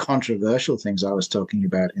of the controversial things I was talking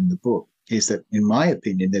about in the book is that, in my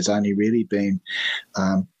opinion, there's only really been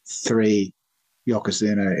 3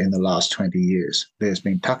 yokozuna in the last 20 years. There's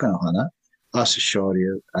been Takanohana,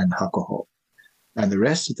 Asashoryu, and Hakuho. And the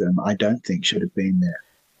rest of them I don't think should have been there.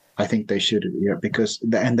 I think they should have,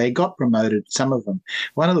 and they got promoted, some of them.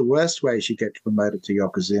 One of the worst ways you get promoted to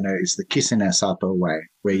yokozuna is the Kisene Sato way,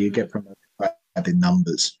 where you get promoted by the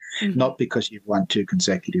numbers, not because you've won 2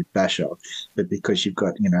 consecutive basho, but because you've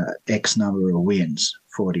got, X number of wins,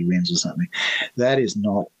 40 wins or something. That is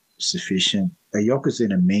not sufficient. A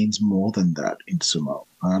yokozuna means more than that in sumo.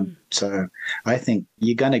 So I think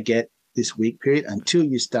you're going to get this week period until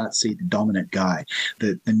you start see the dominant guy,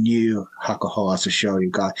 the new Hakuho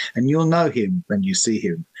Asashoryu guy, and you'll know him when you see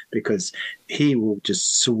him because he will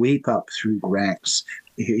just sweep up through ranks.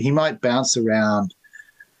 He might bounce around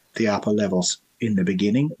the upper levels in the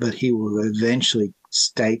beginning, but he will eventually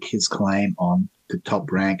stake his claim on the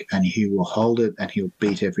top rank, and he will hold it, and he'll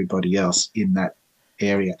beat everybody else in that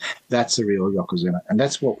area. That's a real yokozuna, and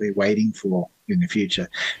that's what we're waiting for in the future.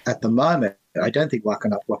 At the moment, I don't think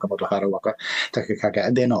Wakamoto Hara, Waka Takakaka,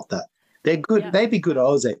 and they're not that. They're good. Yeah. They'd be good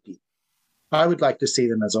Ozeki. I would like to see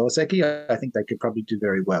them as Ozeki. I think they could probably do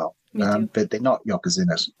very well. Me too. But they're not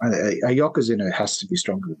Yokozunas. A Yokozuna has to be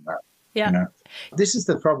stronger than that. Yeah. You know? This is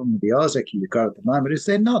the problem with the Ozeki you've got at the moment, is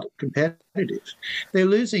they're not competitive. They're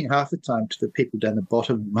losing half the time to the people down the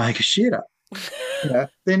bottom of Maegashira.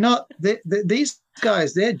 They're not. These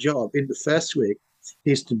guys, their job in the first week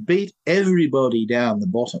is to beat everybody down the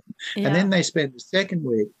bottom. Yeah. And then they spend the second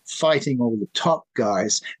week fighting all the top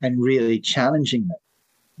guys and really challenging them.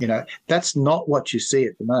 That's not what you see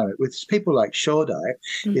at the moment. With people like Shodai,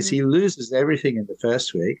 is he loses everything in the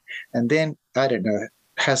first week and then, I don't know,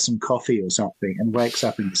 has some coffee or something and wakes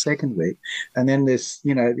up in the second week. And then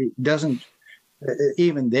it doesn't,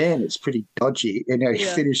 even then it's pretty dodgy. He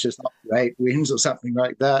finishes up with 8 wins or something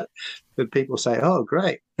like that. But people say, oh,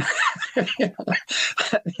 great.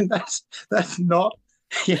 That's not,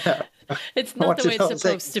 it's not the way it's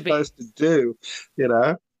supposed to be. Supposed to do,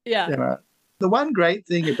 Yeah. The one great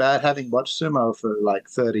thing about having watched sumo for like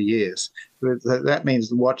 30 years, that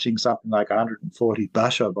means watching something like 140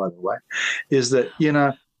 basho, by the way, is that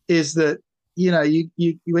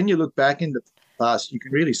when you look back in the past, you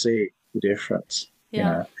can really see the difference.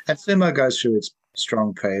 Yeah. And sumo goes through its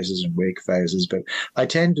strong phases and weak phases, but I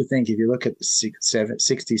tend to think if you look at the 60s,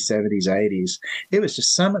 70s, 80s, it was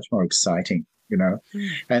just so much more exciting.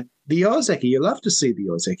 And the Ozeki, you love to see the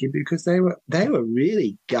Ozeki because they were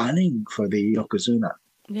really gunning for the Yokozuna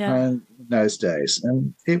in those days.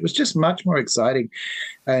 And it was just much more exciting.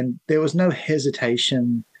 And there was no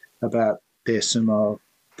hesitation about their sumo.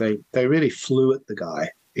 They really flew at the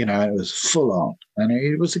guy, it was full on. And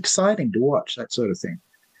it was exciting to watch, that sort of thing,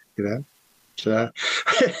 So,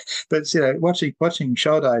 but watching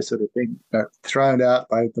Shodai sort of being thrown out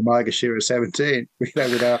by the Maegashira 17,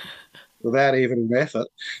 without even an effort,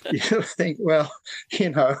 you think, well,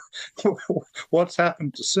 what's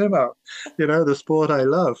happened to sumo? The sport I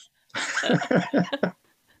love.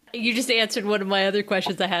 You just answered one of my other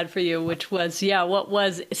questions I had for you, which was,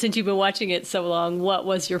 since you've been watching it so long, what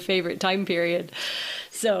was your favorite time period?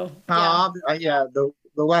 So, the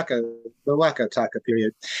Waka Taka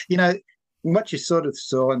period. What you sort of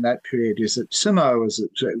saw in that period is that sumo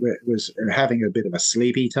was having a bit of a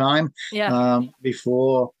sleepy time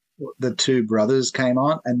before the two brothers came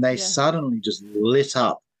on, and they suddenly just lit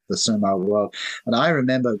up the sumo world. And I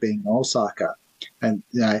remember being in Osaka, and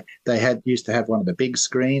they used to have one of the big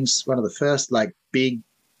screens, one of the first big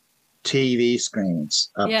TV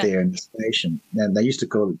screens up there in the station, and they used to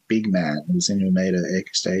call it Big Man. It was in Umeda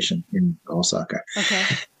Eki Station in Osaka. Okay.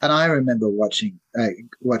 And I remember watching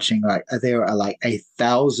there are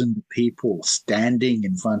 1,000 people standing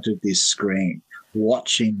in front of this screen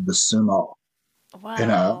watching the sumo.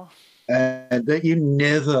 Wow. And that you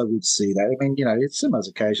never would see that. I mean, it's sumo's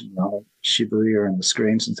occasionally on Shibuya and the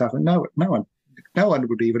screens and stuff, and no one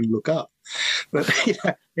would even look up. But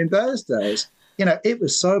in those days, it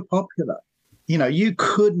was so popular. You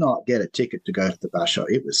could not get a ticket to go to the basho.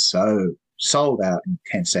 It was so sold out in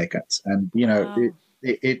 10 seconds, and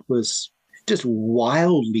it was just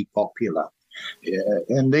wildly popular.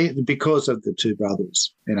 And because of the two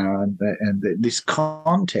brothers, and this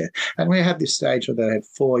contest, and we had this stage where they had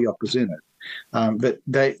 4 yokozuna, but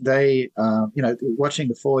they watching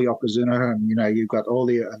the 4 yokozuna, and you've got all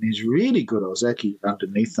these really good ozeki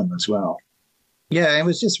underneath them as well. Yeah, it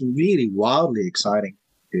was just really wildly exciting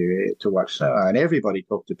to watch, and everybody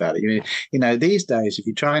talked about it. These days, if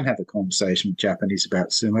you try and have a conversation with Japanese about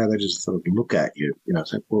sumo, they just sort of look at you.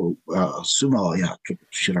 It's like, well, sumo,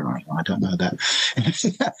 I don't know that.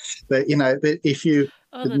 but but if you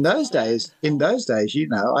in those days,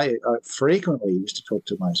 I frequently used to talk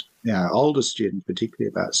to my older students, particularly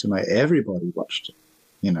about sumo. Everybody watched it.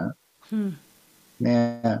 Yeah.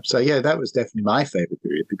 So that was definitely my favorite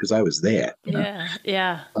period because I was there.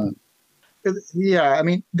 Yeah. I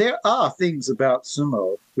mean, there are things about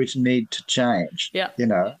sumo which need to change. Yeah.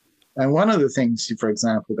 And one of the things, for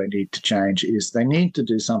example, they need to change is they need to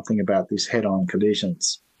do something about these head-on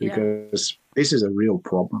collisions because this is a real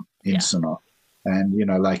problem in sumo, and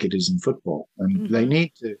like it is in football. And they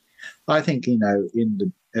need to, I think,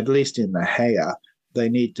 at least in the Heya, they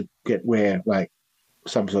need to wear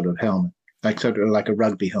some sort of helmet. Sort of like a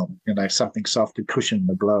rugby helmet, something soft to cushion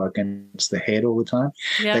the blow against the head all the time.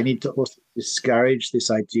 Yeah. They need to also discourage this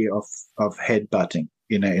idea of headbutting,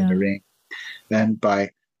 in the ring, and by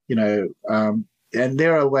and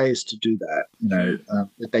there are ways to do that.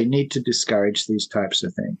 But they need to discourage these types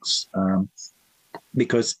of things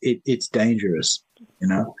because it's dangerous.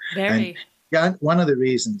 Very. Yeah, one of the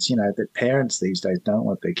reasons, that parents these days don't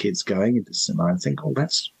want their kids going into sumo and think, oh,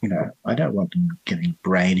 that's, I don't want them getting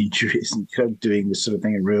brain injuries and doing this sort of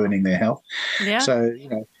thing and ruining their health. Yeah. So,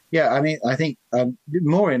 yeah, I mean, I think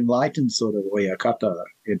more enlightened sort of oyakata,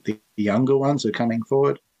 the younger ones are coming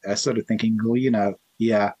forward, are sort of thinking, well,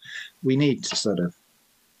 yeah, we need to sort of,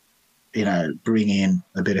 bring in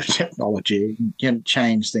a bit of technology,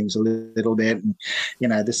 change things a little bit, and,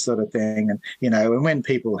 this sort of thing. And, when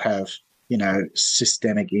people have,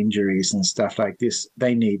 systemic injuries and stuff like this,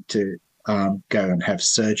 they need to go and have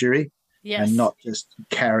surgery. Yes. And not just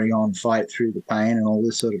carry on, fight through the pain and all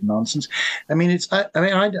this sort of nonsense. I mean,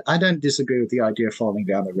 I don't disagree with the idea of falling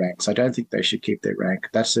down the ranks. I don't think they should keep their rank.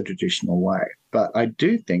 That's the traditional way. But I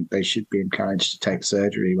do think they should be encouraged to take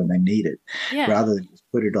surgery when they need it, rather than just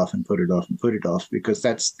put it off and put it off and put it off, because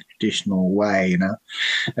that's the traditional way,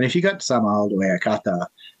 And if you got some old oyakata,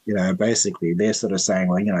 basically they're sort of saying,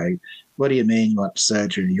 well, what do you mean you want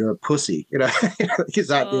surgery? You're a pussy, is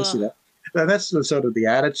that this, And that's sort of the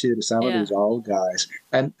attitude of some of these old guys.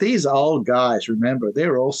 And these old guys, remember,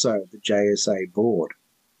 they're also the JSA board.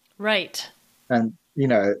 Right. And,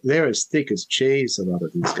 they're as thick as cheese, a lot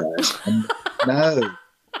of these guys. And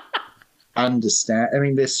understand. I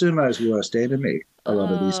mean, they're sumo's worst enemy, a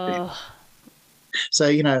lot of these people. So,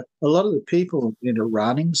 a lot of the people,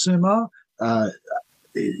 running sumo,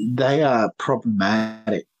 they are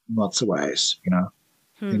problematic in lots of ways,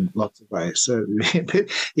 in lots of ways. So,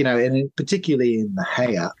 and particularly in the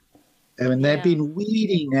Heya, I mean, they've been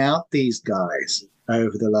weeding out these guys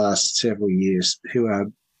over the last several years who are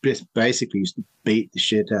basically used to beat the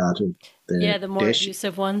shit out of the more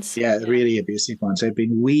abusive ones. Yeah, the really abusive ones. They've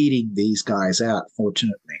been weeding these guys out,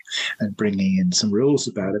 fortunately, and bringing in some rules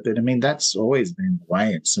about it. But, I mean, that's always been the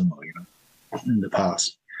way in sumo, in the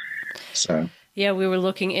past. So... Yeah, we were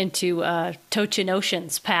looking into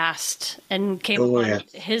Tochinoshin's past and came upon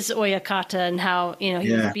his oyakata and how, he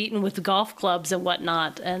was beaten with golf clubs and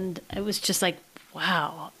whatnot. And it was just like,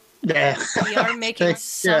 wow. Yeah. We are making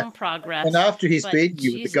some progress. And after he's beaten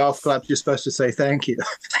you with the golf clubs, you're supposed to say thank you.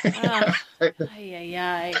 Thank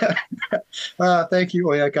you,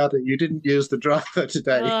 oyakata. You didn't use the driver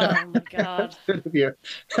today. Oh, my God.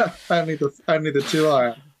 only the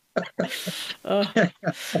 2-iron.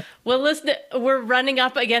 Well, listen, we're running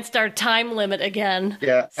up against our time limit again.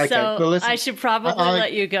 Yeah, okay. So well, listen, I should probably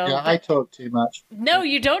let you go. Yeah, I talk too much. No,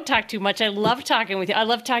 you don't talk too much. I love talking with you. I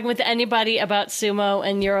love talking with anybody about sumo,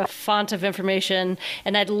 and you're a font of information,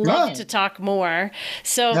 and I'd love to talk more.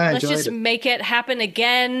 So let's just make it happen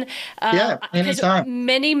again. Anytime.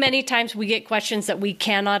 Many, many times we get questions that we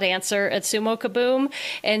cannot answer at Sumo Kaboom.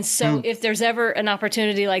 And so if there's ever an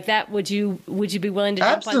opportunity like that, would you be willing to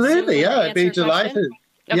jump on? Absolutely, I'd be delighted.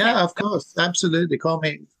 Okay. Yeah, of course, absolutely. Call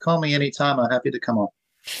me anytime. I'm happy to come on.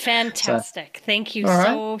 Fantastic. Thank you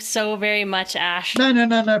so very much, Ash.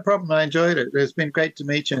 No problem. I enjoyed it. It's been great to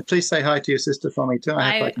meet you. And please say hi to your sister for me too.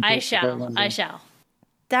 I shall.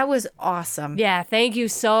 That was awesome. Yeah, thank you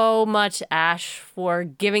so much, Ash, for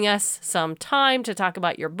giving us some time to talk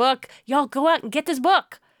about your book. Y'all go out and get this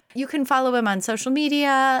book. You can follow him on social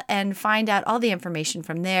media and find out all the information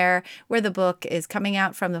from there, where the book is coming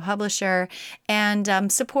out from the publisher,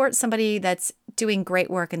 and support somebody that's doing great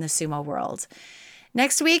work in the sumo world.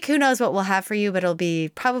 Next week, who knows what we'll have for you, but it'll be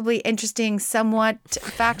probably interesting, somewhat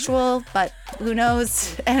factual, but who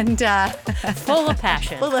knows? And full of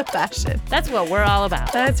passion. Full of passion. That's what we're all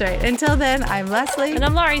about. That's right. Until then, I'm Leslie. And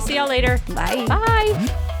I'm Laurie. See y'all later. Bye.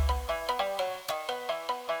 Bye.